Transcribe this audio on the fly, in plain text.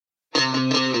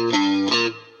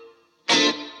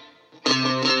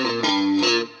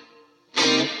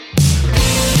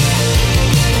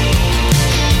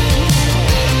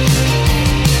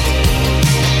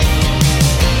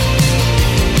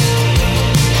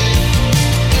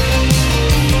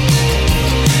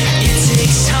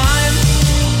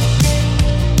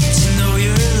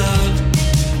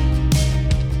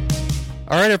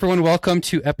right, everyone, welcome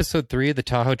to episode 3 of the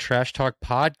Tahoe Trash Talk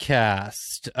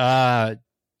podcast.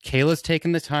 Kayla's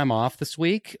taking the time off this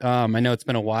week. I know it's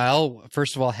been a while.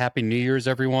 First of all, Happy New Year's,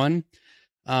 everyone.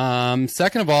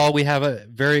 Second of all, we have a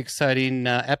very exciting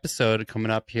episode coming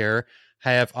up here.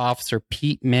 I have Officer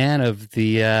Pete Mann of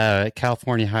the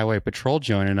California Highway Patrol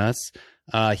joining us.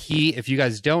 If you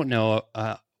guys don't know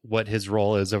what his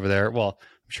role is over there, well,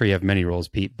 I'm sure you have many roles,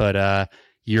 Pete, but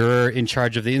you're in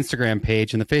charge of the Instagram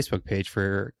page and the Facebook page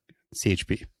for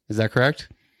CHP. Is that correct?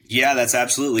 Yeah, that's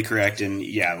absolutely correct. And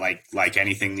yeah, like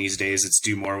anything these days, it's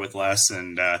do more with less.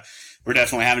 And we're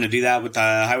definitely having to do that with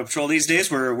Highway Patrol these days.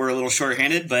 We're a little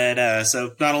short-handed, but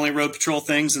so not only road patrol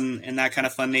things and that kind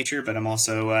of fun nature, but I'm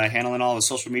also handling all the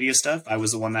social media stuff. I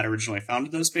was the one that originally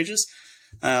founded those pages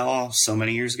so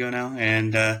many years ago now,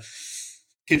 and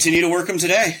continue to work them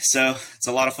today. So it's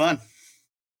a lot of fun.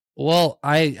 Well,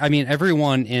 I mean,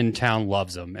 everyone in town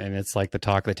loves them, and it's like the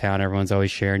talk of the town. Everyone's always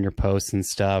sharing your posts and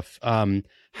stuff.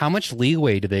 How much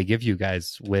leeway do they give you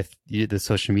guys with the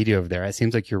social media over there? It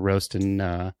seems like you're roasting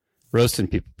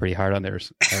people pretty hard on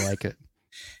theirs. I like it.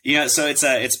 So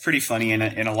it's pretty funny,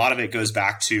 and a lot of it goes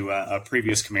back to a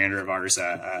previous commander of ours.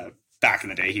 Back in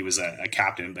the day, he was a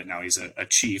captain, but now he's a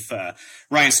chief.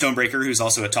 Ryan Stonebreaker, who's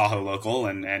also a Tahoe local,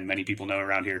 and many people know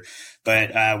around here.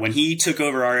 But when he took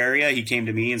over our area, he came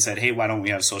to me and said, "Hey, why don't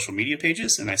we have social media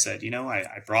pages?" And I said,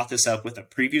 I brought this up with a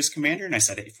previous commander, and I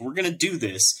said, if we're going to do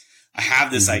this, I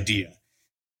have this idea,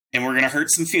 and we're going to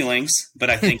hurt some feelings, but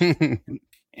I think,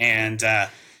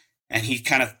 and he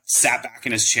kind of sat back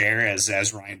in his chair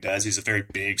as Ryan does. He's a very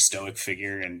big stoic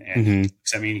figure. And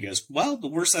he goes, well, the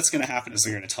worst that's going to happen is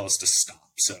they're going to tell us to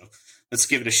stop. So let's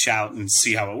give it a shout and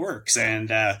see how it works. And,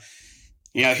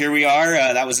 here we are.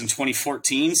 That was in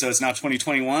 2014. So it's now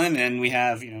 2021. And we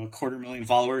have, 250,000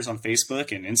 followers on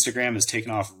Facebook, and Instagram has taken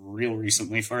off real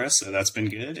recently for us. So that's been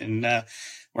good. And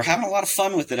we're having a lot of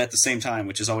fun with it at the same time,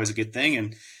 which is always a good thing.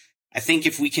 And I think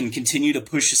if we can continue to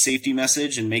push a safety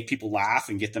message and make people laugh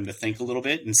and get them to think a little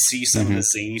bit and see some of the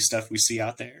zany stuff we see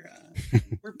out there,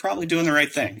 we're probably doing the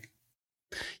right thing.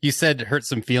 You said hurt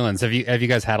some feelings. Have you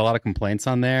guys had a lot of complaints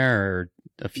on there, or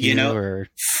a few? Or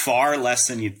far less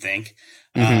than you'd think.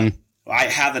 I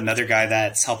have another guy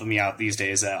that's helping me out these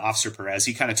days, Officer Perez.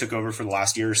 He kind of took over for the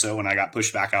last year or so when I got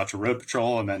pushed back out to road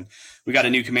patrol. And then we got a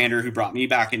new commander who brought me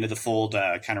back into the fold,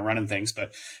 kind of running things.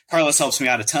 But Carlos helps me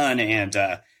out a ton.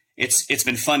 And it's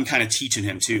been fun kind of teaching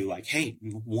him too, like, hey,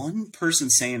 one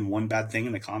person saying one bad thing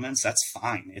in the comments, that's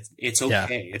fine. It's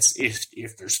okay. Yeah. It's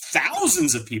if there's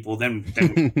thousands of people,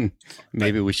 then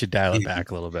maybe we should dial it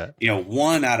back a little bit.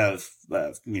 One out of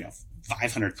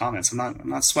 500 comments. I'm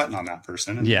not sweating on that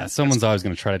person. And yeah, someone's always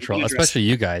going to try to troll, especially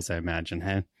you guys, I imagine.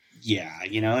 Hey. Yeah,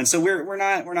 and so we're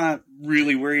not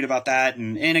really worried about that,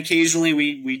 and occasionally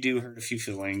we do hurt a few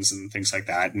feelings and things like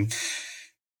that. And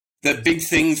the big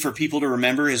thing for people to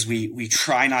remember is we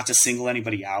try not to single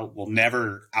anybody out. We'll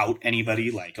never out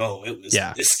anybody like, oh, it was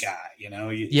this guy,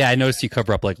 I noticed you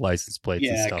cover up like license plates.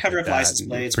 Yeah, and stuff cover like up license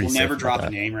plates. We'll never drop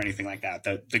a name or anything like that.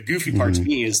 The goofy part to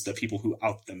me is the people who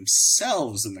out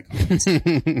themselves in the comments.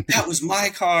 That was my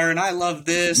car, and I love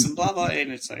this, and blah blah.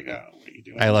 And it's like, oh, what are you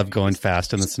doing? I love going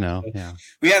fast in the snow. Yeah,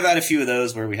 we have had a few of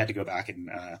those where we had to go back and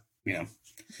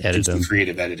edit do some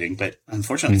creative editing, but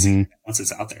unfortunately, once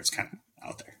it's out there, it's kind of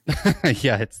out there.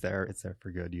 Yeah, it's there for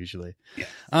good usually. Yeah.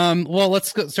 Well, let's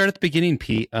start at the beginning,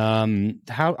 Pete.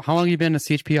 How long have you been a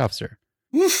CHP officer?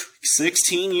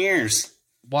 16 years.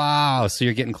 Wow. So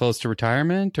you're getting close to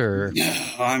retirement, or? No,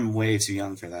 I'm way too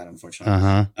young for that,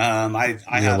 unfortunately. I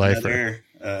have another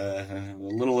a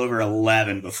little over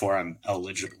 11 before I'm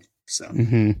eligible. So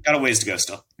got a ways to go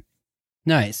still.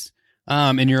 Nice.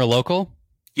 And you're a local?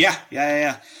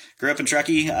 Yeah. Grew up in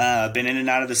Truckee. Been in and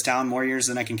out of this town more years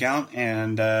than I can count.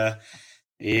 And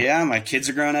my kids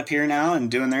are growing up here now and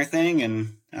doing their thing.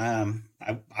 And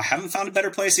I haven't found a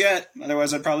better place yet.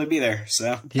 Otherwise, I'd probably be there.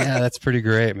 So yeah, that's pretty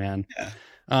great, man.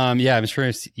 Yeah. I'm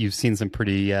sure you've seen some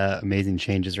pretty amazing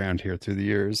changes around here through the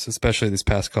years, especially this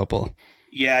past couple.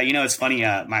 Yeah, it's funny.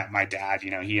 My dad,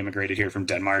 he immigrated here from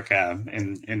Denmark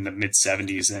in the mid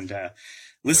 70s, and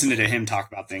listened to him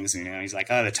talk about things. He's like,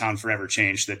 "Oh, the town forever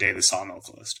changed the day the sawmill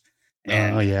closed."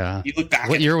 And oh yeah. You look back.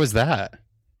 What year was that?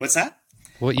 What's that?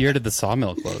 What year did the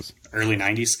sawmill close? Early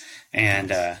 90s,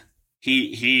 and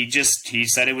he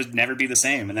said it would never be the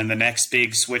same. And then the next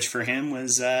big switch for him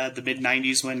was the mid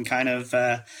 90s when kind of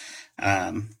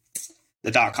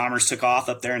the .commerce took off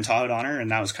up there in Tahoe-Donner, and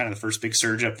that was kind of the first big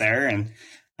surge up there. And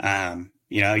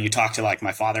you talk to like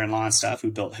my father-in-law and stuff,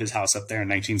 who built his house up there in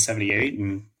 1978,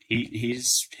 and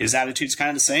his attitude's kind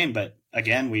of the same. But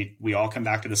again, we all come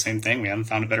back to the same thing. We haven't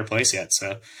found a better place yet.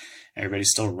 So everybody's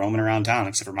still roaming around town,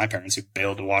 except for my parents who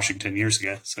bailed to Washington years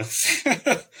ago. So,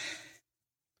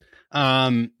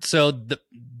 so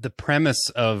the premise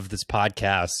of this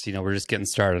podcast, we're just getting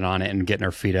started on it and getting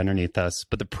our feet underneath us.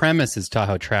 But the premise is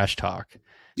Tahoe Trash Talk.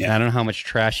 Yeah. And I don't know how much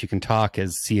trash you can talk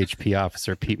as CHP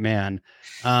officer Pete Mann.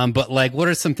 But like, what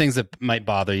are some things that might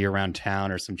bother you around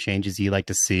town, or some changes you like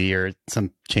to see, or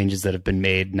some changes that have been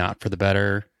made not for the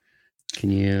better?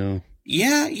 Can you?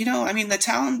 Yeah, I mean, the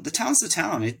town's the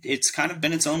town. It's kind of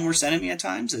been its own worst enemy at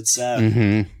times. It's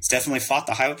definitely fought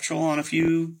the Highway Patrol on a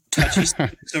few touchy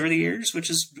subjects over the years, which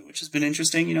has been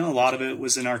interesting. A lot of it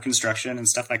was in our construction and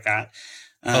stuff like that.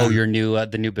 Your new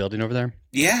the new building over there.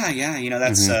 Yeah.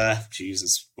 That's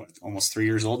it's almost 3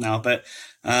 years old now, but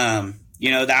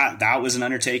that was an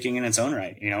undertaking in its own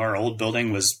right. Our old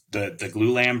building was the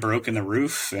glue lamp broke in the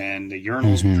roof, and the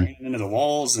urinals were draining into the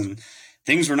walls, and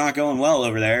things were not going well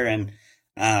over there. And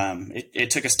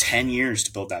it took us 10 years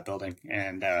to build that building,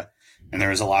 and there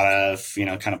was a lot of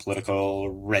kind of political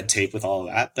red tape with all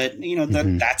of that. But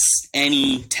that's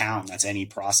any town, that's any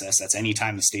process, that's any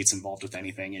time the state's involved with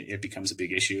anything, it becomes a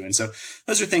big issue. And so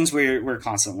those are things we're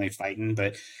constantly fighting.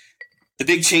 But the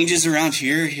big changes around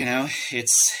here,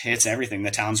 it's everything.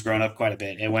 The town's grown up quite a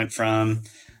bit. It went from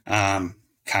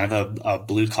kind of a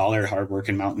blue collar,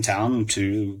 hardworking mountain town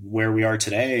to where we are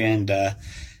today. And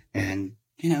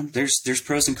there's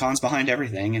pros and cons behind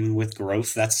everything. And with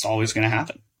growth, that's always going to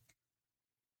happen.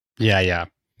 Yeah.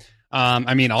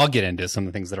 I mean, I'll get into some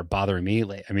of the things that are bothering me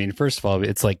lately. I mean, first of all,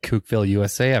 it's like Cookville,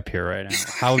 USA up here right now.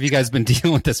 How have you guys been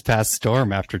dealing with this past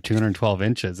storm after 212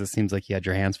 inches? It seems like you had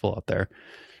your hands full up there.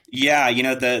 Yeah,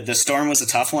 the storm was a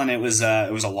tough one. It was a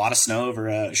lot of snow over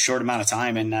a short amount of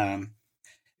time. And,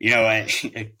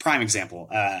 a prime example,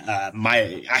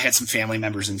 I had some family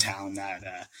members in town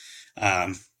that,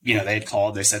 they had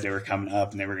called, they said they were coming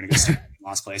up and they were going to go stay at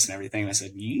Mom's place and everything. And I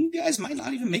said, you guys might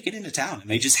not even make it into town. And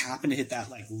they just happened to hit that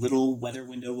like little weather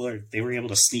window where they were able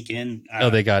to sneak in.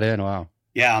 They got in. Wow.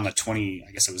 Yeah. On the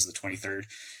 23rd.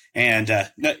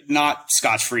 And not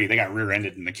scotch free. They got rear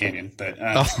ended in the canyon, but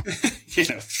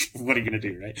what are you going to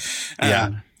do? Right.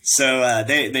 Yeah. So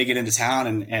they get into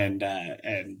town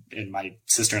and my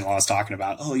sister-in-law is talking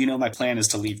about, my plan is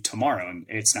to leave tomorrow, and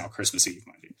it's now Christmas Eve,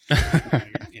 mind you.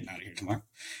 You're getting out of here tomorrow.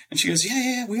 And she goes,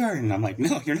 yeah, we are. And I'm like,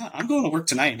 no, you're not. I'm going to work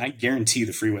tonight, and I guarantee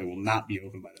the freeway will not be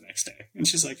open by the next day. And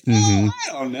she's like, I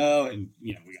don't know. And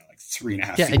we got like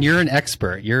 3.5. Yeah, and you're an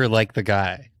expert. You're like the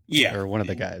guy. Yeah, or one of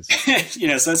the guys.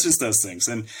 So it's just those things.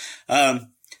 And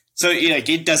so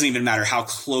it doesn't even matter how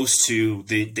close to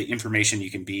the information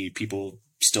you can be. People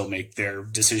still make their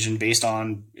decision based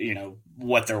on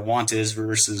what their want is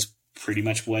versus pretty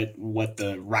much what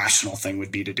the rational thing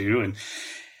would be to do. And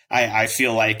I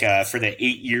feel like for the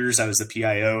 8 years I was the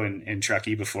PIO in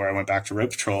Truckee before I went back to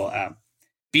Road Patrol,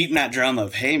 beating that drum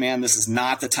of, hey man, this is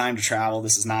not the time to travel,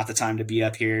 this is not the time to be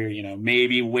up here,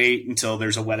 maybe wait until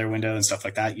there's a weather window and stuff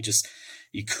like that.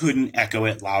 You couldn't echo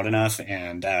it loud enough.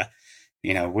 And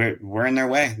we're in their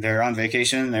way. They're on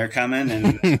vacation. They're coming,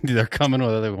 and they're coming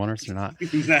whether they want us or not.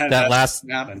 that last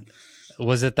happened.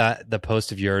 Was it the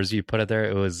post of yours you put it there?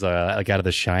 It was like out of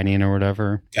The Shining or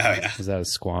whatever. Oh yeah. Was that a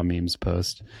Squaw Memes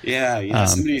post? Yeah.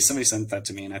 Somebody sent that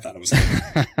to me, and I thought it was.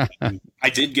 I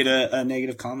did get a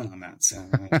negative comment on that, so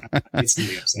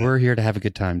we're here to have a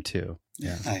good time too.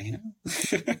 Yeah.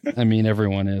 I mean,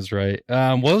 everyone is, right?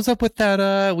 What was up with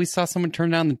that? We saw someone turn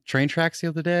down the train tracks the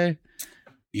other day.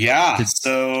 Yeah,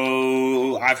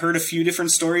 so I've heard a few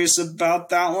different stories about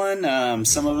that one.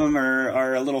 Some of them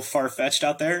are a little far-fetched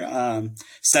out there.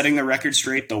 Setting the record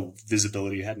straight, the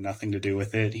visibility had nothing to do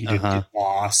with it. He didn't get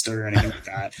lost or anything like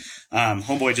that.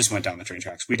 Homeboy just went down the train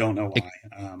tracks. We don't know why.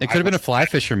 It could have been a fly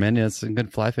fisherman. Yeah, it's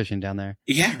good fly fishing down there.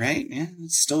 Yeah, right. Yeah,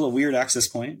 it's still a weird access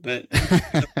point, but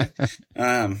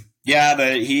yeah,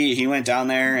 but he went down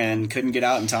there and couldn't get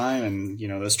out in time, and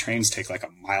those trains take like a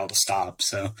mile to stop.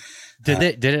 So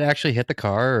did it actually hit the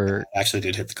car? Or it actually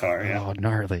did hit the car? Yeah. Oh,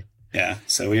 gnarly. Yeah.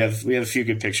 So we have a few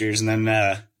good pictures, and then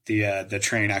the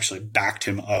train actually backed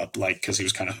him up, like because he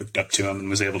was kind of hooked up to him and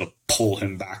was able to pull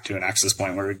him back to an access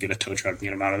point where we'd get a tow truck and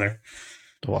get him out of there.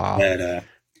 Wow. But,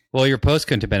 well, your post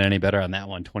couldn't have been any better on that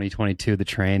one. 2022 the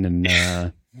train, and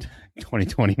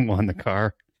 2021 the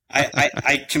car.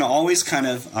 I can always kind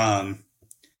of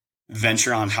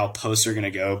venture on how posts are going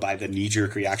to go by the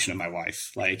knee-jerk reaction of my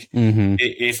wife. Like,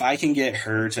 if I can get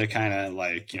her to kind of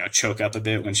like choke up a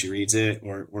bit when she reads it,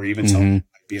 or even tell me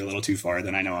be a little too far,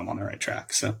 then I know I'm on the right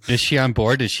track. So is she on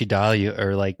board? Does she dial you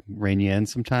or like rein you in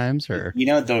sometimes? Or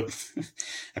though,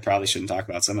 I probably shouldn't talk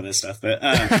about some of this stuff, but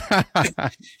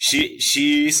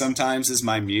she sometimes is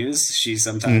my muse. She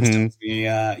sometimes tells me,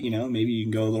 maybe you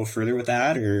can go a little further with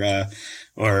that,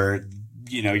 or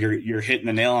you're hitting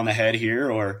the nail on the head here,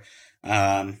 or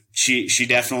she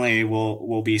definitely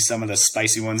will be some of the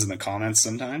spicy ones in the comments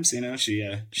sometimes.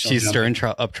 She's stirring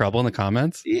up trouble in the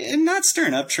comments. Yeah, not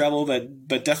stirring up trouble,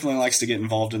 but definitely likes to get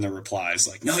involved in the replies.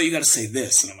 Like, no, you got to say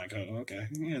this, and I'm like, oh, okay,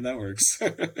 yeah, that works.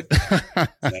 So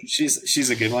she's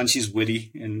a good one. She's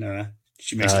witty, and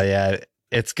she makes. Yeah,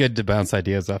 it's good to bounce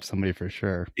ideas off somebody for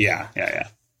sure. Yeah.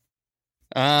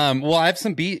 Well, I have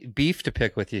some beef to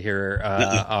pick with you here,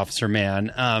 Officer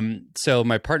Man. So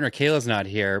my partner Kayla's not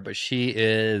here, but she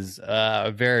is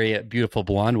a very beautiful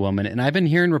blonde woman, and I've been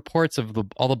hearing reports of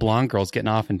all the blonde girls getting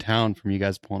off in town from you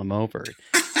guys pulling them over.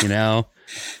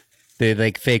 They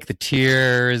like fake the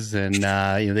tears, and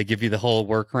they give you the whole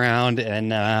workaround.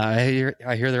 And I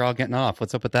hear they're all getting off.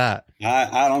 What's up with that?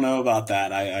 I don't know about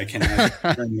that. I cannot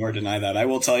confirm nor deny that. I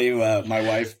will tell you, my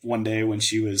wife one day when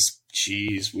she was.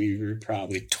 We were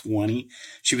probably 20.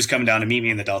 She was coming down to meet me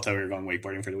in the Delta. We were going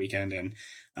wakeboarding for the weekend, and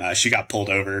she got pulled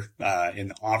over in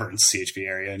the Auburn CHP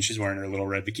area, and she's wearing her little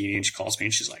red bikini, and she calls me,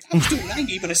 and she's like, I was doing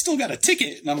 90, but I still got a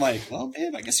ticket. And I'm like, well,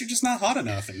 babe, I guess you're just not hot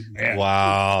enough. And man,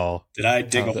 wow. Did I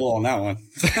dig a hole on that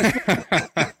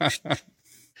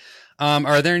one?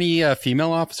 Are there any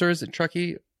female officers at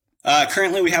Truckee?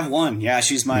 Currently we have one. Yeah,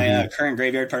 she's my current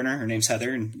graveyard partner. Her name's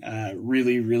Heather, and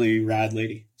really, really rad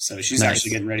lady. So she's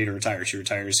actually getting ready to retire. She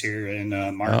retires here in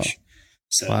March. Oh.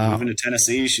 So moving to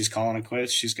Tennessee, she's calling it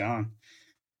quits. She's gone.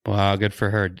 Wow, good for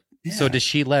her. Yeah. So does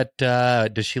she let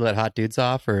hot dudes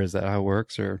off, or is that how it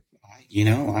works? Or I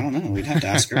don't know. We'd have to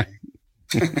ask her.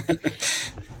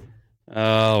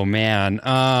 Oh man.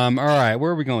 All right,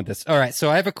 where are we going with this? All right, so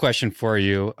I have a question for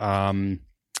you.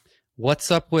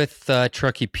 What's up with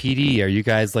Truckee PD? Are you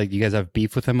guys have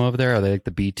beef with them over there? Are they like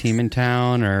the B team in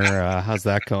town, or how's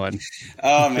that going?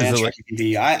 Oh man, Truckee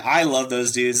PD. I love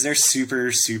those dudes. They're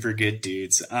super, super good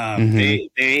dudes.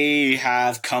 They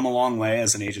have come a long way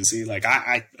as an agency. Like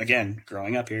I again,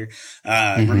 growing up here,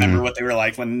 remember what they were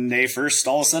like when they first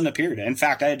all of a sudden appeared. In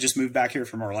fact, I had just moved back here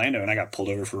from Orlando, and I got pulled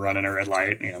over for running a red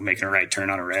light, making a right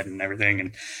turn on a red and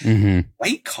everything. And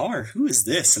white car, who is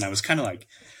this? And I was kind of like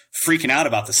freaking out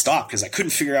about the stop because I couldn't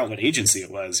figure out what agency it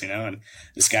was, and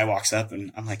this guy walks up, and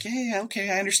I'm like, yeah, okay,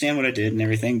 I understand what I did and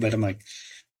everything, but I'm like,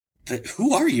 but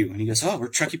who are you? And he goes, oh, we're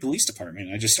Truckee Police Department.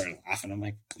 And I just started laughing. I'm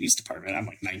like, police department? I'm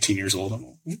like 19 years old. I'm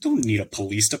like, we don't need a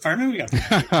police department. We got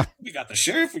the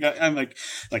sheriff. I'm like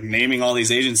naming all these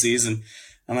agencies, and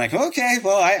I'm like, okay,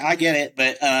 well, I get it,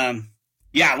 but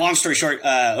yeah, long story short,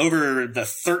 over the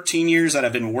 13 years that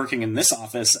I've been working in this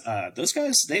office, those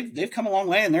guys, they've come a long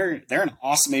way, and they're an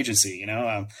awesome agency.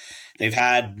 They've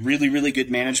had really, really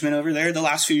good management over there the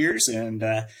last few years, and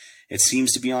it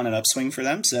seems to be on an upswing for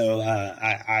them. So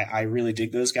I really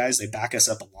dig those guys. They back us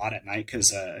up a lot at night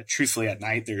because truthfully at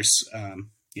night there's,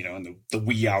 in the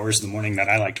wee hours of the morning that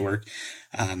I like to work,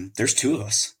 there's two of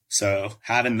us. So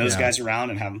having those guys around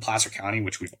and having Placer County,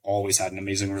 which we've always had an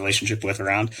amazing relationship with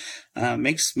around,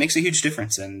 makes a huge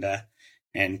difference.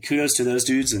 And kudos to those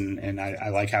dudes. And I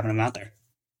like having them out there.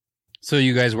 So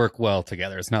you guys work well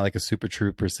together. It's not like a Super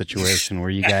Trooper situation where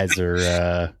you guys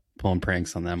are pulling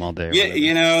pranks on them all day.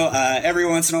 Yeah, every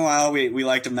once in a while we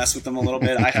like to mess with them a little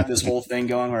bit. I had this whole thing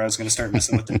going where I was going to start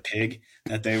messing with the pig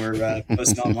that they were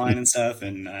posting online and stuff.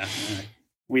 And I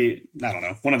don't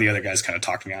know. One of the other guys kind of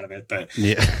talked me out of it, but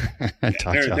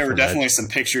there were definitely some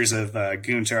pictures of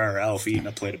Gunter or Elf eating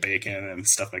a plate of bacon and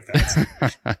stuff like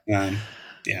that. So,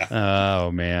 yeah.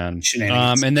 Oh man.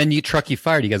 And then Truckee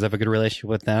Fire. Do you guys have a good relationship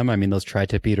with them? I mean, those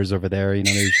tri-tip eaters over there,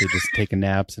 they're usually just taking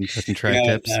naps and cooking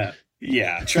tri-tips.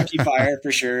 Yeah, Truckee Fire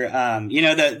for sure.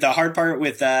 The hard part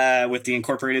with the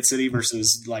incorporated city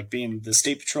versus like being the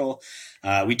state patrol,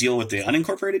 we deal with the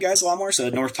unincorporated guys a lot more. So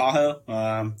North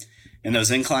Tahoe, and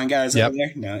those incline guys over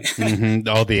there. No.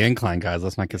 All the incline guys.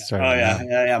 Let's not get started. Oh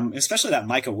yeah. Especially that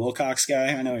Micah Wilcox guy.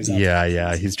 I know he's out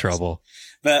there. He's trouble.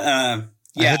 But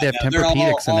they have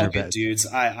Tempur-Pedics in their bed. Dudes.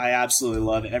 I absolutely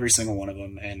love every single one of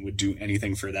them and would do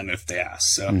anything for them if they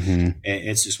asked. So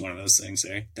it's just one of those things.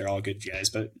 They're all good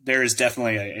guys, but there is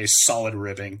definitely a solid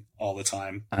ribbing all the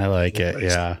time. I like it.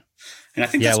 Yeah. And I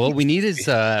think what we need is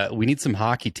we need some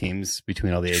hockey teams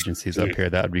between all the agencies up here.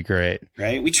 That would be great.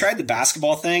 Right. We tried the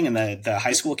basketball thing, and the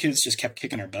high school kids just kept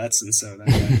kicking our butts, and so that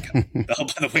kind of fell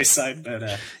by the wayside.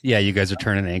 But you guys are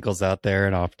turning ankles out there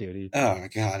and off duty. Oh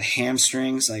god,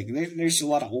 hamstrings! Like there's a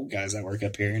lot of old guys that work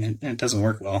up here, and it doesn't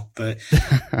work well. But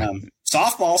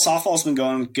Softball's been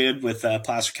going good with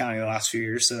Placer County the last few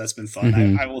years, so that's been fun.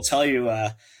 Mm-hmm. I will tell you,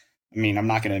 I mean, I'm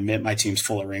not going to admit my team's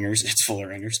full of ringers. It's full of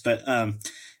ringers, but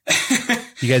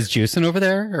You guys juicing over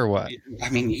there or what? I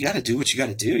mean, you got to do what you got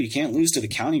to do. You can't lose to the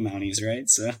county Mounties, right?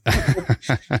 So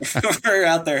we're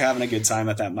out there having a good time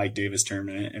at that Mike Davis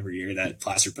tournament every year that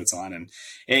Placer puts on, and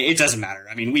it doesn't matter.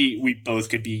 I mean, we both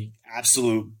could be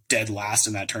absolute dead last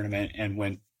in that tournament, and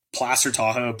when Placer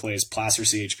Tahoe plays Placer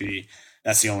CHP,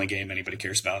 that's the only game anybody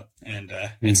cares about, and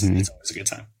it's always a good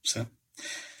time. So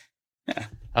yeah,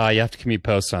 you have to give me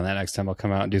posts on that next time. I'll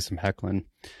come out and do some heckling.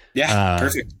 Yeah,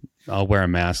 perfect. I'll wear a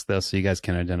mask though, so you guys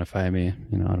can identify me.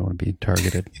 You know, I don't want to be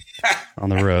targeted on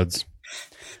the roads.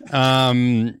 All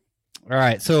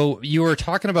right. So you were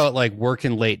talking about like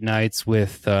working late nights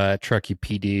with Truckee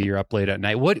PD. You're up late at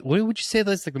night. What would you say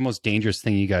that's like the most dangerous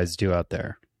thing you guys do out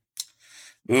there?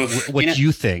 Oof. What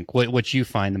you think? What you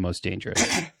find the most dangerous?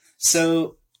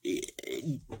 So,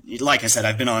 like I said,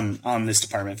 I've been on this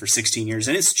department for 16 years,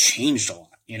 and it's changed a lot.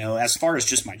 You know, as far as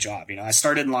just my job, you know, I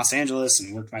started in Los Angeles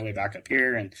and worked my way back up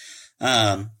here, and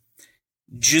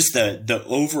just the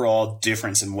overall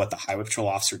difference in what the highway patrol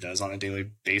officer does on a daily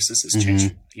basis has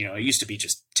changed. You know, it used to be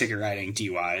just ticket writing,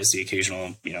 DUIs, the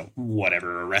occasional, you know,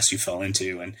 whatever arrest you fell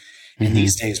into, and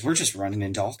these days we're just running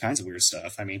into all kinds of weird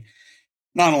stuff. I mean,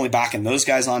 not only backing those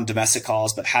guys on domestic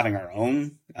calls, but having our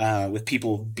own with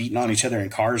people beating on each other in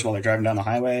cars while they're driving down the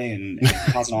highway and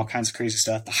causing all kinds of crazy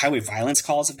stuff. The highway violence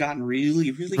calls have gotten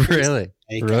really, really crazy. Really?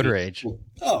 Like, road rage.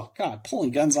 Oh, God,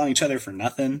 pulling guns on each other for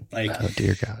nothing. Like, oh,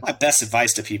 dear God. My best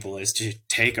advice to people is to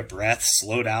take a breath,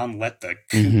 slow down, let the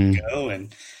go,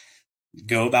 and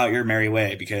go about your merry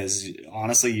way, because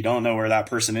honestly, you don't know where that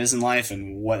person is in life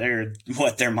and what their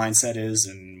mindset is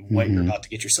and what you're about to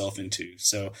get yourself into.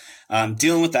 So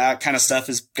dealing with that kind of stuff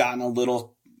has gotten a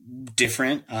little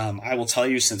different. I will tell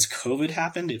you, since COVID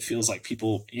happened, it feels like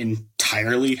people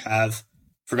entirely have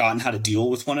forgotten how to deal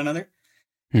with one another.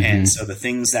 And so the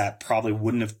things that probably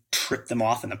wouldn't have tripped them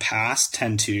off in the past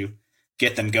tend to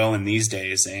get them going these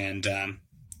days. And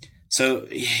so,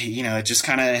 you know, it just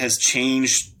kind of has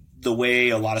changed the way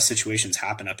a lot of situations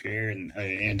happen up here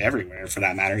and everywhere for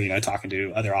that matter. You know, talking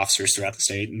to other officers throughout the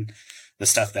state and the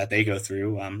stuff that they go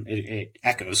through, it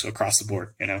echoes across the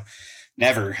board. You know,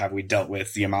 never have we dealt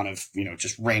with the amount of, you know,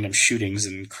 just random shootings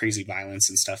and crazy violence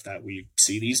and stuff that we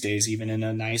see these days, even in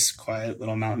a nice, quiet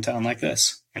little mountain town like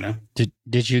this. You know,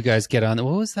 did you guys get on?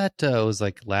 What was that? It was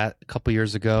like a couple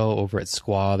years ago over at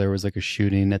Squaw. There was like a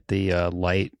shooting at the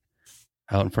light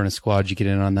out in front of Squaw. Did you get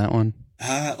in on that one?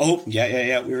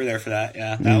 Yeah. We were there for that.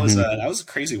 Yeah, that was a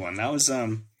crazy one. That was,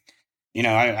 you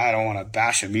know, I don't want to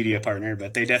bash a media partner,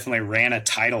 but they definitely ran a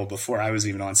title before I was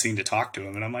even on scene to talk to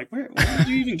him. And I'm like, where did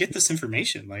you even get this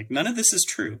information? Like, none of this is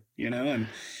true, you know? And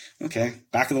okay,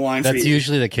 back of the line. That's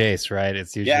usually the case, right?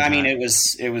 It's usually I mean, it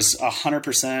was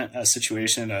 100% a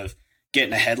situation of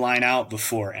getting a headline out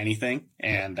before anything.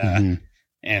 And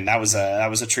that was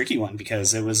a tricky one,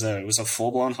 because it was a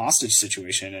full blown hostage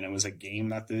situation, and it was a game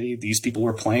that these people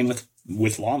were playing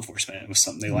with law enforcement. It was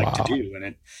something they liked to do, and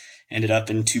it ended up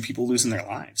in 2 people losing their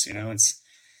lives. You know, it's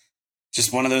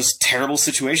just one of those terrible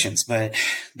situations. But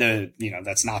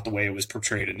that's not the way it was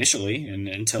portrayed initially, and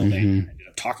until they ended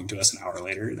up talking to us an hour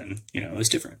later, then you know it was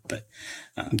different. But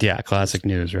yeah, classic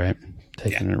news, right?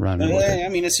 Taking it around. I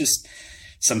mean, it's just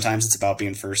sometimes it's about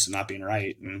being first and not being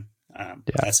right, and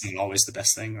that's not always the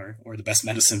best thing or the best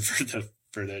medicine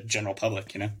for the general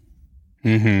public, you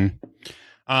know?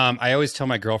 I always tell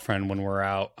my girlfriend when we're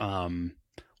out,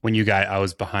 I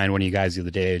was behind one of you guys the other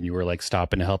day and you were like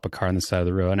stopping to help a car on the side of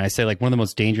the road. And I say, like, one of the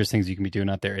most dangerous things you can be doing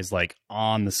out there is like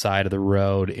on the side of the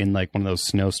road in like one of those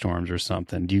snowstorms or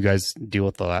something. Do you guys deal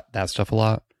with that stuff a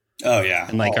lot? Oh yeah.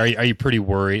 And like, are you pretty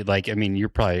worried? Like, I mean, you're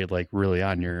probably like really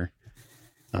on your,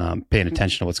 paying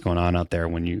attention to what's going on out there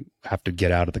when you have to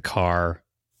get out of the car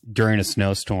during a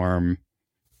snowstorm,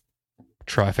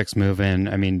 traffic's moving.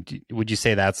 I mean, would you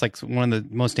say that's like one of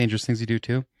the most dangerous things you do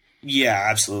too? Yeah,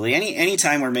 absolutely.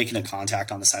 Anytime we're making a contact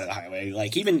on the side of the highway,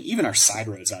 like even our side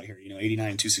roads out here, you know, 89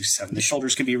 and 267, the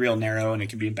shoulders can be real narrow and it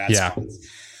can be in bad spots.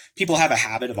 People have a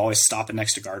habit of always stopping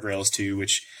next to guardrails too,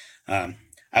 which, I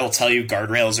will tell you,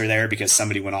 guardrails are there because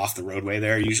somebody went off the roadway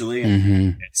there usually.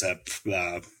 And it's a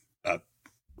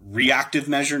reactive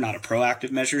measure, not a proactive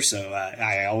measure. So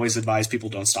I always advise people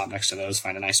don't stop next to those,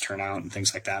 find a nice turnout and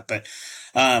things like that. But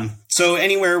so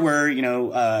anywhere where, you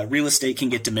know, real estate can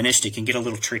get diminished, it can get a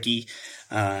little tricky.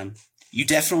 You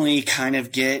definitely kind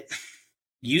of get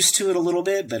used to it a little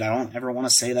bit, but I don't ever want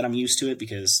to say that I'm used to it,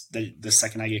 because the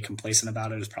second I get complacent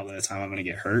about it is probably the time I'm going to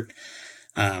get hurt.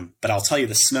 But I'll tell you,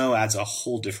 the snow adds a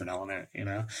whole different element, you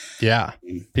know? Yeah.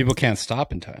 People can't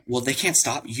stop in time. Well, they can't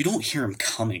stop. You don't hear them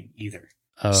coming either.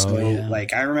 Oh, So yeah.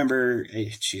 like, I remember,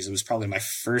 geez, it was probably my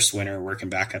first winter working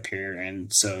back up here.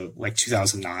 And so like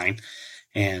 2009,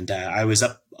 and I was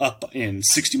up in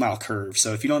 60 Mile Curve.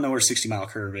 So if you don't know where 60 Mile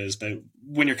Curve is, but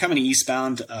when you're coming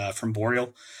eastbound from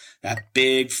Boreal, that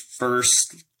big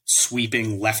first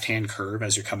sweeping left-hand curve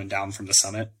as you're coming down from the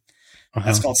summit,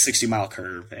 that's called 60 Mile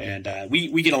Curve. And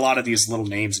we get a lot of these little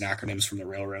names and acronyms from the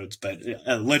railroads, but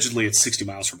allegedly it's 60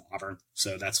 miles from Auburn.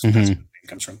 So that's where the name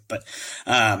comes from. But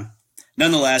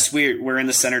nonetheless, we're in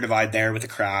the center divide there with a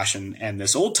crash, and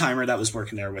this old timer that was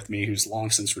working there with me, who's long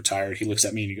since retired, he looks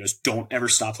at me and he goes, "Don't ever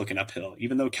stop looking uphill.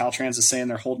 Even though Caltrans is saying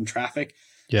they're holding traffic,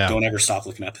 don't ever stop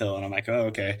looking uphill." And I'm like, "Oh,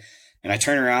 okay." And I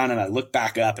turn around and I look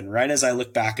back up, and right as I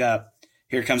look back up,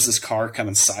 here comes this car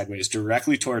coming sideways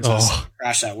directly towards us,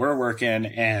 crash that we're working,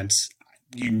 and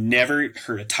you never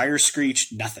heard a tire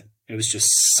screech, nothing. It was just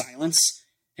silence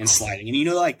and sliding. And you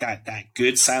know, like that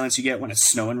good silence you get when it's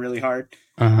snowing really hard?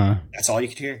 That's all you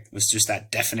could hear. It was just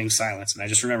that deafening silence. And I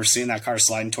just remember seeing that car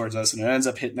sliding towards us, and it ends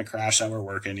up hitting the crash that we're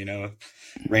working, you know,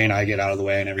 Ray and I get out of the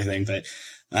way and everything. But,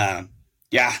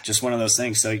 yeah, just one of those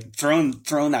things. So throwing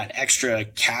that extra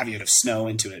caveat of snow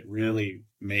into it really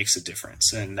makes a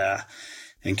difference, and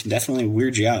can definitely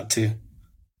weird you out too.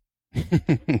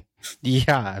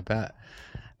 Yeah, I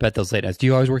bet those late nights. Do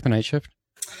you always work the night shift?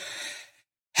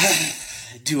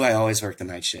 Do I always work the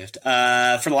night shift?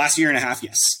 For the last year and a half,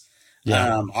 yes.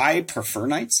 Yeah. I prefer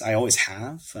nights. I always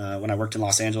have. When I worked in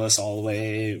Los Angeles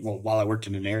while I worked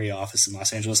in an area office in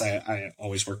Los Angeles, I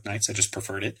always worked nights. I just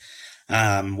preferred it.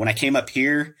 When I came up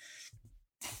here,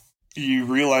 you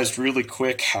realized really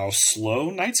quick how slow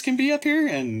nights can be up here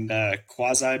and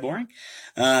quasi boring.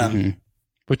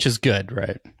 Which is good,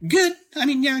 right? Good. I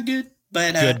mean, yeah, good.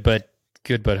 But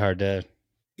good, but hard to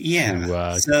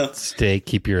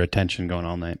keep your attention going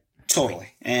all night. Totally.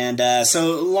 And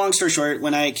so long story short,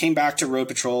 when I came back to Road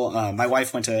Patrol, my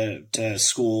wife went to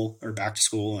school, or back to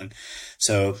school. And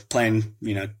so playing,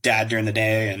 you know, dad during the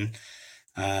day and,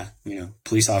 you know,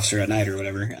 police officer at night or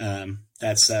whatever.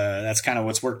 That's kind of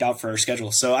what's worked out for our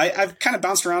schedule. So I've kind of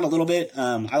bounced around a little bit.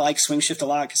 I like swing shift a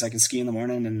lot because I can ski in the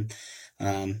morning and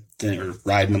or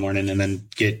ride in the morning and then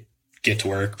get to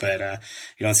work. But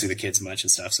you don't see the kids much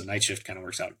and stuff. So night shift kind of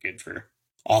works out good for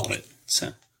all of it.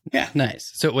 So yeah,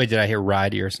 nice. So wait, did I hear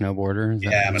ride? You're a snowboarder?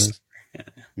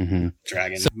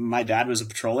 Dragon. So, my dad was a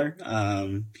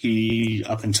patroller. He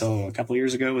up until a couple of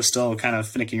years ago was still kind of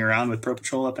finicking around with Pro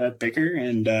Patrol up at Baker,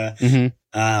 and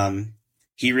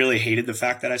he really hated the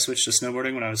fact that I switched to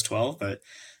snowboarding when I was 12. But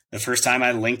the first time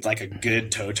I linked like a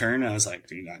good toe turn, I was like,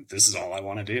 dude, this is all I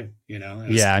want to do. You know?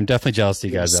 Yeah, I'm definitely jealous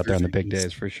of you guys out there on the big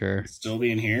days for sure. Still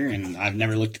being here, and I've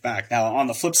never looked back. Now, on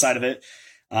the flip side of it,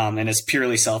 and it's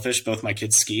purely selfish, both my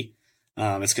kids ski.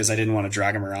 It's because I didn't want to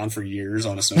drag them around for years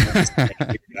on a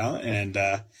snowboard.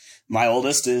 And my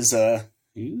oldest he's a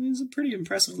pretty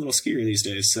impressive little skier these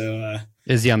days. So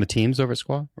is he on the teams over at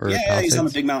Squaw? Or yeah, he's on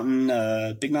the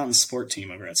Big Mountain sport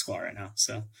team over at Squaw right now.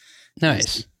 So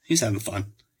nice. He's having fun.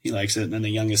 He likes it. And then the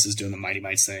youngest is doing the Mighty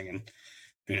Mites thing, and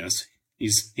who knows?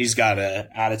 He's got an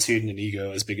attitude and an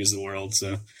ego as big as the world.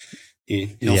 So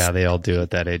they all do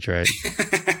at that age, right?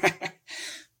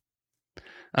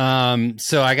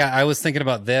 So I was thinking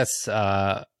about this,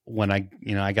 when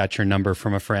I got your number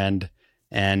from a friend,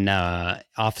 and,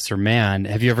 Officer Man,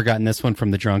 have you ever gotten this one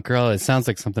from the drunk girl? It sounds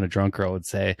like something a drunk girl would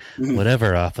say.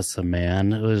 Whatever, Officer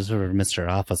Man. It was Mr.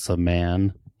 Officer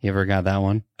Man. You ever got that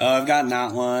one? Oh, I've gotten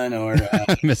that one, or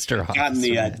Mr. Officer. Gotten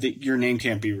the your name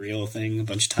can't be real thing a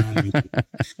bunch of times.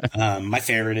 My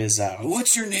favorite is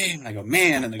what's your name? And I go,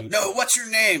 man, and they go, no, what's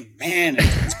your name, man? And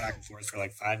it goes back and forth for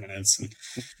like 5 minutes.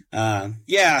 And,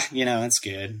 yeah, you know, it's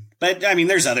good. But I mean,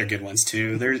 there's other good ones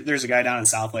too. There's a guy down in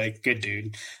South Lake, good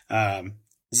dude.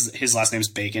 His last name's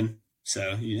Bacon.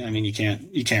 So, I mean, you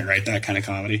can't write that kind of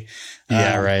comedy.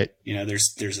 Yeah, right. You know,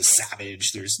 there's a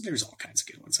Savage. There's all kinds of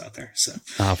good ones out there. So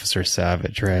Officer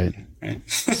Savage, right?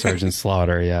 Sergeant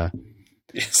Slaughter, yeah.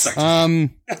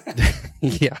 Sergeant.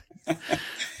 Yeah.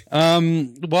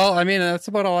 Well, I mean, that's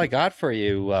about all I got for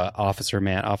you, Officer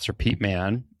Pete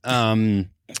Man.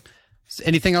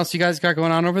 Anything else you guys got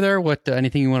going on over there?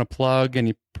 Anything you want to plug?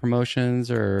 Any promotions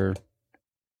or?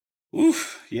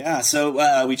 Oof, yeah.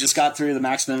 So we just got through the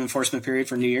maximum enforcement period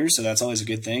for New Year's, so that's always a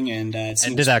good thing. And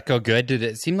did that go good? Did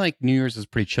it seem like New Year's was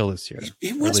pretty chill this year?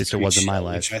 It was, at least it was in my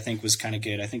life. Which I think was kind of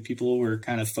good. I think people were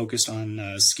kind of focused on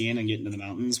skiing and getting to the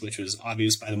mountains, which was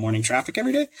obvious by the morning traffic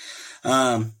every day.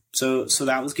 So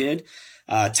that was good.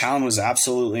 Town was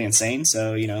absolutely insane.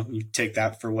 So, you take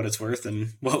that for what it's worth and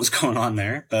what was going on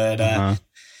there. But,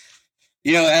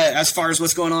 as far as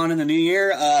what's going on in the new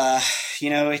year,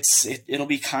 it'll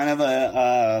be kind of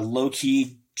a low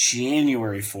key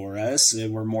January for us.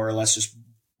 We're more or less just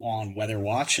on weather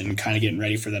watch and kind of getting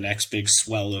ready for the next big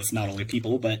swell of not only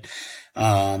people, but,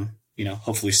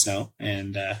 hopefully snow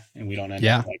and we don't end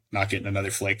up like not getting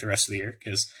another flake the rest of the year.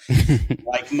 Cause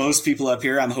like most people up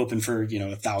here, I'm hoping for,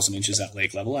 1,000 inches at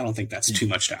lake level. I don't think that's too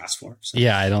much to ask for. So.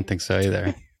 Yeah, I don't think so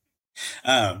either.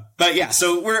 But yeah,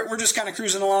 so we're just kind of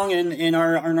cruising along in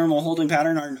our normal holding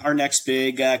pattern. Our next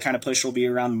big kind of push will be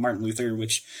around Martin Luther,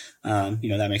 which,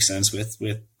 that makes sense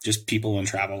with just people and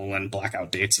travel and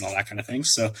blackout dates and all that kind of thing.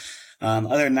 So,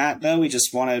 other than that, though, we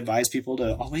just want to advise people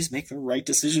to always make the right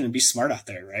decision and be smart out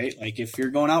there, right? Like if you're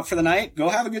going out for the night, go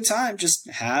have a good time. Just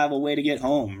have a way to get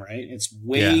home, right? It's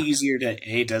way easier to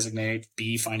A, designate,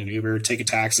 B, find an Uber, take a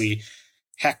taxi.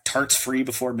 Heck, Tart's free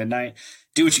before midnight.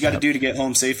 Do what you got to do to get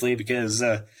home safely because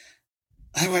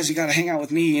otherwise you got to hang out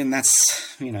with me. And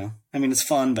that's, it's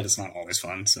fun, but it's not always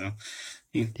fun. So,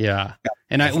 yeah.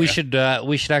 And we should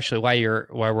actually,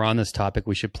 while we're on this topic,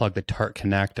 we should plug the Tart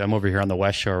Connect. I'm over here on the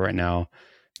West Shore right now.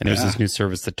 And there's this new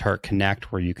service, the Tart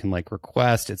Connect, where you can like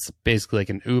request. It's basically like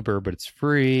an Uber, but it's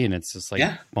free. And it's just like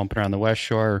bumping around the West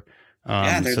Shore. So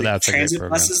that's a great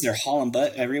program. Buses, they're hauling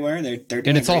butt everywhere. They're doing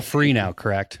and it's all free now,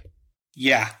 correct?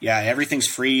 Yeah, everything's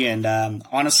free, and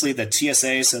honestly, the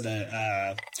TSA, so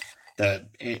the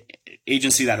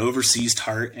agency that oversees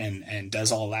Tart and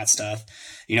does all that stuff,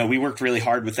 we worked really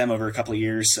hard with them over a couple of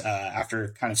years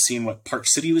after kind of seeing what Park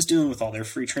City was doing with all their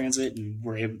free transit, and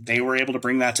they were able to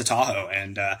bring that to Tahoe,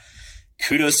 and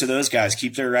kudos to those guys.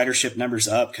 Keep their ridership numbers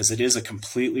up because it is a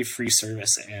completely free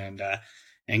service, and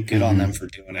good on them for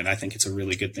doing it. I think it's a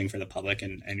really good thing for the public.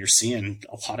 And you're seeing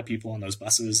a lot of people on those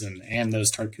buses and those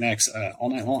Tart Connects all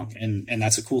night long. And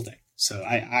that's a cool thing. So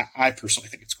I personally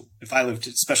think it's cool. If I lived,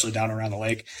 especially down around the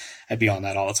lake, I'd be on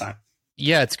that all the time.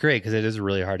 Yeah, it's great because it is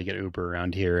really hard to get Uber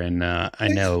around here. And I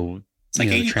know, it's like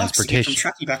 $80 transportation from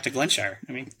Truckee back to Glenshire.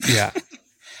 I mean, yeah.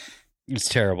 It's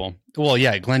terrible. Well,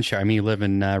 yeah, Glenshire. I mean, you live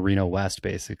in Reno West,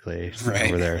 basically,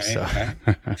 over there. Right, so right.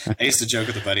 I used to joke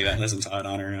with a buddy that lives in Todd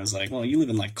Honor, and I was like, "Well, you live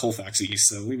in like Colfax East,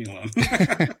 so leave me alone."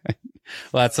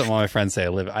 Well, that's something my friends say.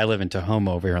 I live in Tahoma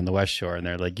over here on the West Shore, and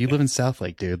they're like, "You live in South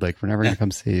Lake, dude. Like, we're never gonna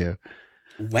come see you."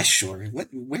 West Shore?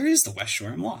 Where is the West Shore?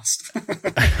 I'm lost.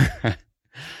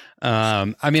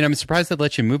 I'm surprised they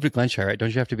let you move to Glenshire. Right?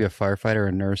 Don't you have to be a firefighter or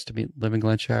a nurse to live in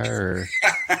Glenshire? Or...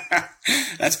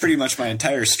 That's pretty much my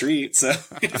entire street. So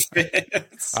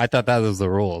I thought that was the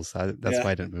rules. That's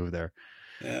why I didn't move there.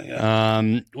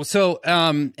 Yeah. We'll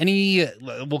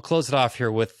close it off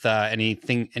here with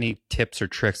any tips or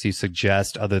tricks you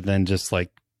suggest other than just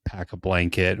like pack a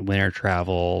blanket, winter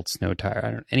travel, snow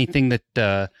tire, anything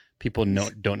that people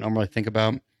don't normally think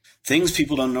about. Things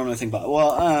people don't normally think about.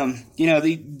 Well,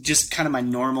 just kind of my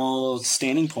normal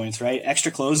standing points, right?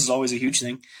 Extra clothes is always a huge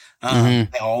thing. I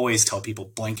always tell people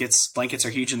blankets are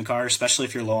huge in the car, especially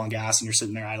if you're low on gas and you're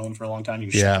sitting there idling for a long time.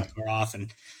 You can shut the car off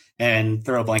and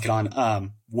throw a blanket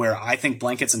on. Where I think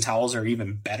blankets and towels are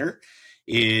even better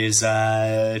is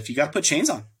if you got to put chains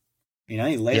on. You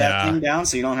lay that thing down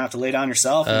so you don't have to lay down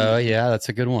yourself. Oh, yeah, that's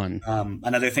a good one.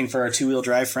 Another thing for our two-wheel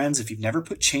drive friends, if you've never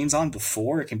put chains on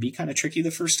before, it can be kind of tricky the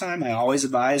first time. I always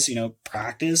advise,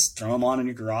 practice, throw them on in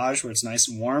your garage where it's nice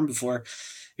and warm before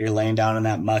you're laying down in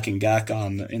that muck and guck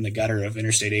in the gutter of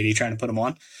Interstate 80 trying to put them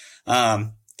on.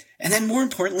 And then more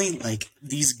importantly, like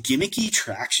these gimmicky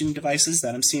traction devices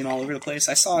that I'm seeing all over the place.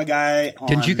 I saw a guy on...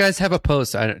 Didn't you guys have a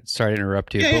post? Sorry to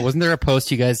interrupt you, but wasn't there a post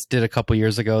you guys did a couple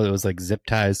years ago that was like zip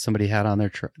ties somebody had on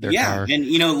their car? And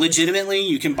legitimately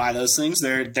you can buy those things.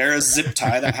 They're a zip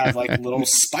tie that have like little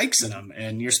spikes in them,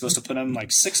 and you're supposed to put them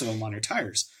like 6 of them on your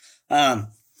tires.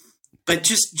 But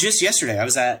just yesterday I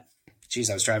was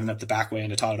driving up the back way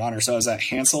into Todd Honor. So I was at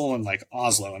Hansel and like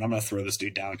Oslo, and I'm going to throw this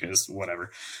dude down because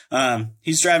whatever.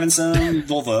 He's driving some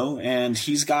Volvo, and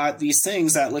he's got these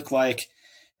things that looked like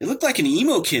an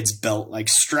emo kid's belt, like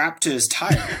strapped to his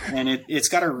tire. And it's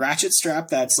got a ratchet strap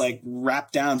that's like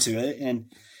wrapped down to it.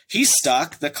 And he's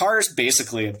stuck. The car is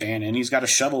basically abandoned. He's got a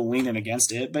shovel leaning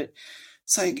against it, but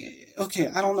it's like, okay,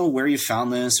 I don't know where you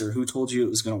found this or who told you it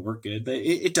was going to work good, but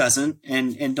it doesn't,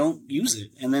 and don't use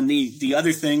it. And then the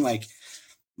other thing, like,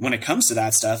 when it comes to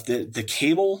that stuff, the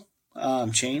cable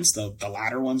chains, the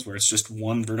ladder ones where it's just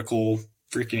one vertical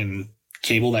freaking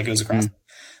cable that goes across,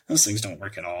 those things don't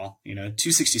work at all.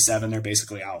 267, they're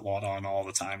basically outlawed on all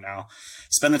the time now.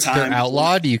 Spend the time. They're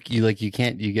outlawed? You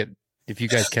If you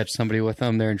guys catch somebody with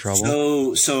them, they're in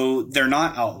trouble. So they're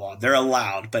not outlawed. They're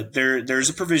allowed, but there's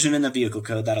a provision in the vehicle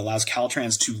code that allows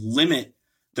Caltrans to limit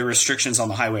the restrictions on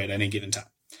the highway at any given time.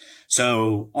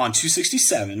 So on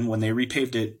 267, when they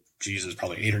repaved it, Jesus,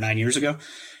 probably 8 or 9 years ago,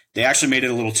 they actually made it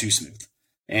a little too smooth.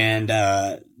 And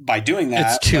by doing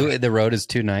that, the road is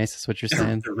too nice. Is what you're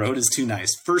saying? The road is too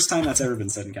nice. First time that's ever been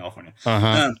said in California.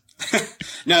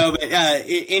 No, but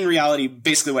in reality,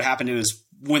 basically what happened is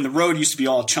when the road used to be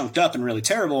all chunked up and really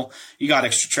terrible, you got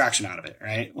extra traction out of it,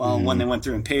 right? Well, when they went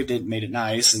through and paved it, made it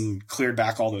nice and cleared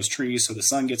back all those trees so the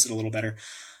sun gets it a little better,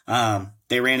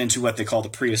 they ran into what they call the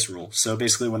Prius rule. So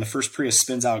basically when the first Prius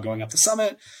spins out going up the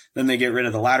summit, then they get rid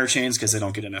of the ladder chains because they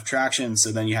don't get enough traction.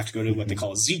 So then you have to go to what they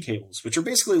call Z cables, which are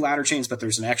basically ladder chains, but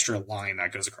there's an extra line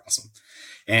that goes across them.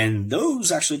 And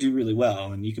those actually do really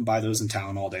well. And you can buy those in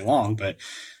town all day long, but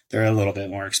they're a little bit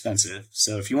more expensive.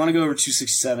 So if you want to go over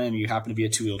 267, you happen to be a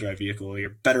 2-wheel drive vehicle,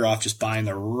 you're better off just buying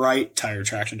the right tire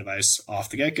traction device off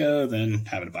the get-go than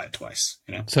having to buy it twice,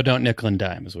 you know? So don't nickel and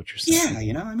dime is what you're saying. Yeah,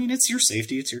 you know, I mean, it's your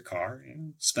safety, it's your car. You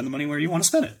know, spend the money where you want to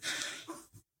spend it.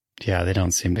 Yeah, they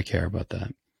don't seem to care about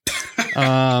that.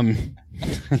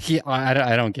 Yeah,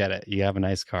 I don't get it. You have a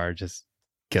nice car, just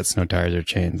get snow tires or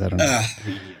chains. I don't know.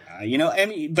 Yeah, you know,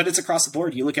 but it's across the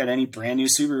board. You look at any brand new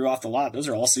Subaru off the lot, those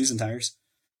are all season tires.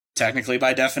 Technically,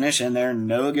 by definition, they're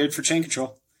no good for chain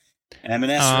control.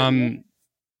 M&S.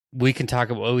 We can talk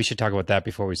about. We should talk about that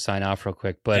before we sign off, real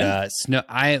quick. But snow.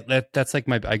 That's like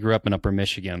I grew up in Upper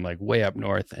Michigan, like way up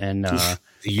north, and the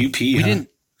UP. We didn't.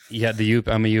 Yeah, the UP.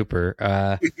 I'm a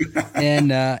Uper,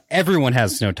 and everyone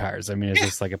has snow tires. I mean, it's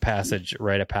just like a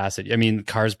rite of passage. I mean,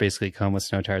 cars basically come with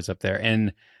snow tires up there,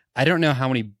 and I don't know how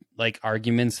many like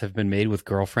arguments have been made with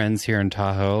girlfriends here in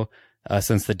Tahoe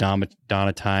since the dawn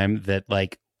of time that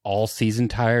like all season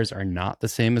tires are not the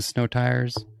same as snow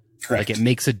tires. Correct. Like it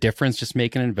makes a difference just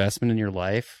making an investment in your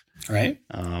life. Right.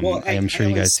 Well, I am sure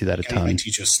you guys see that a ton. I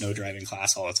teach a snow driving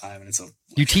class all the time, and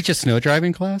you teach a snow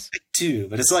driving class? I do,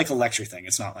 but it's like a lecture thing.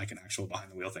 It's not like an actual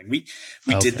behind the wheel thing. We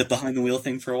did the behind the wheel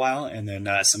thing for a while, and then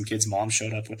some kid's mom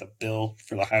showed up with a bill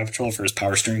for the highway patrol for his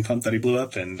power steering pump that he blew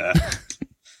up, and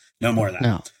no more of that.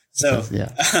 No. So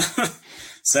yeah.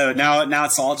 So now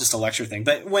it's all just a lecture thing.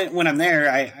 But when I'm there,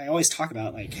 I always talk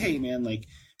about like, hey man, like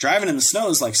driving in the snow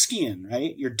is like skiing,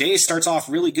 right? Your day starts off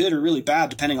really good or really bad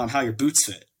depending on how your boots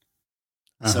fit.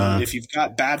 So if you've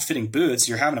got bad fitting boots,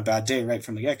 you're having a bad day right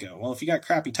from the get-go. Well, if you got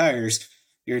crappy tires,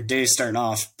 your day's starting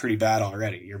off pretty bad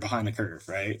already. You're behind the curve,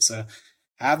 right? So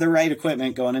have the right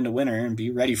equipment going into winter and be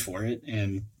ready for it.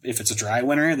 And if it's a dry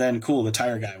winter, then cool, the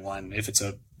tire guy won. If it's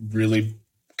a really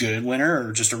good winter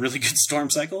or just a really good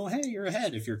storm cycle, hey, you're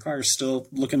ahead if your car's still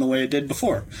looking the way it did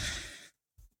before.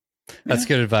 That's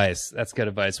good advice.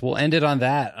 We'll end it on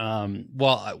that.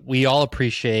 Well, we all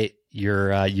appreciate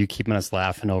you keeping us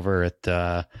laughing over at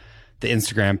the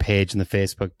Instagram page and the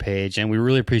Facebook page, and we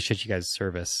really appreciate you guys'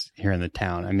 service here in the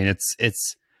town. I mean,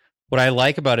 it's what I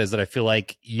like about it is that I feel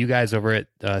like you guys over at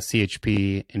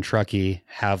CHP in Truckee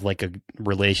have like a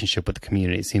relationship with the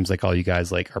community. It seems like all you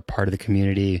guys like are part of the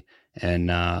community and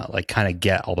like kind of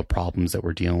get all the problems that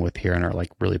we're dealing with here and are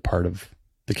like really part of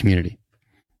the community.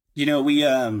 You know,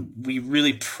 we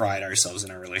really pride ourselves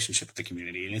in our relationship with the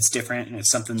community, and it's different, and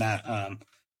it's something that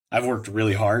I've worked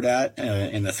really hard at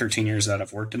in the 13 years that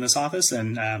I've worked in this office,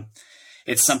 and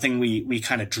it's something we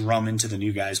kind of drum into the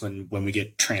new guys when we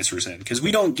get transfers in, because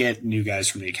we don't get new guys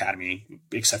from the academy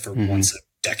except for once a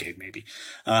decade maybe.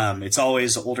 It's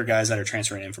always older guys that are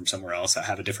transferring in from somewhere else that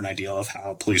have a different idea of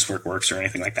how police work works or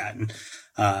anything like that. And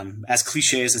as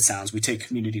cliche as it sounds, we take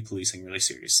community policing really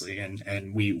seriously,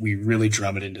 and we really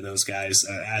drum it into those guys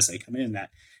as they come in that,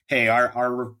 hey,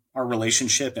 our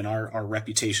relationship and our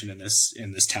reputation in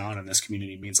this town and this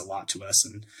community means a lot to us,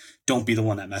 and don't be the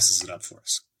one that messes it up for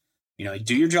us. You know,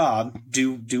 do your job,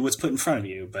 do what's put in front of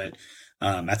you, but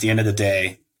at the end of the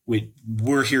day,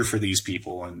 we're here for these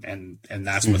people, and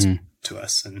that's what's to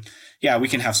us. And yeah, we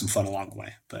can have some fun along the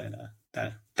way, but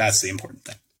that's the important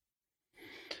thing.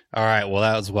 All right. Well,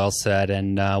 that was well said,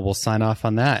 and we'll sign off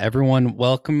on that. Everyone,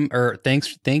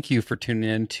 thank you for tuning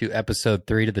in to episode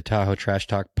 3 to the Tahoe Trash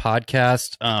Talk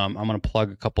podcast. I'm going to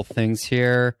plug a couple things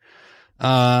here. We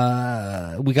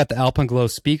got the Alpenglow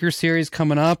speaker series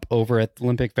coming up over at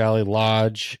Olympic Valley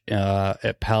Lodge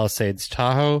at Palisades,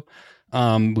 Tahoe.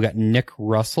 We got Nick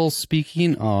Russell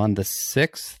speaking on the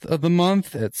 6th of the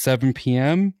month at 7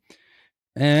 p.m.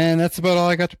 And that's about all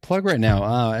I got to plug right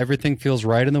now. Everything feels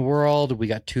right in the world. We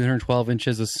got 212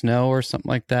 inches of snow or something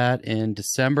like that in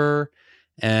December.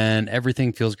 and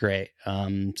everything feels great. As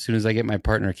soon as I get my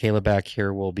partner Kayla back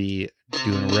here, we'll be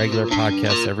doing a regular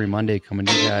podcast every Monday coming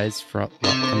to you guys from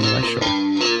the West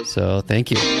Shore. So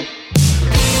thank you.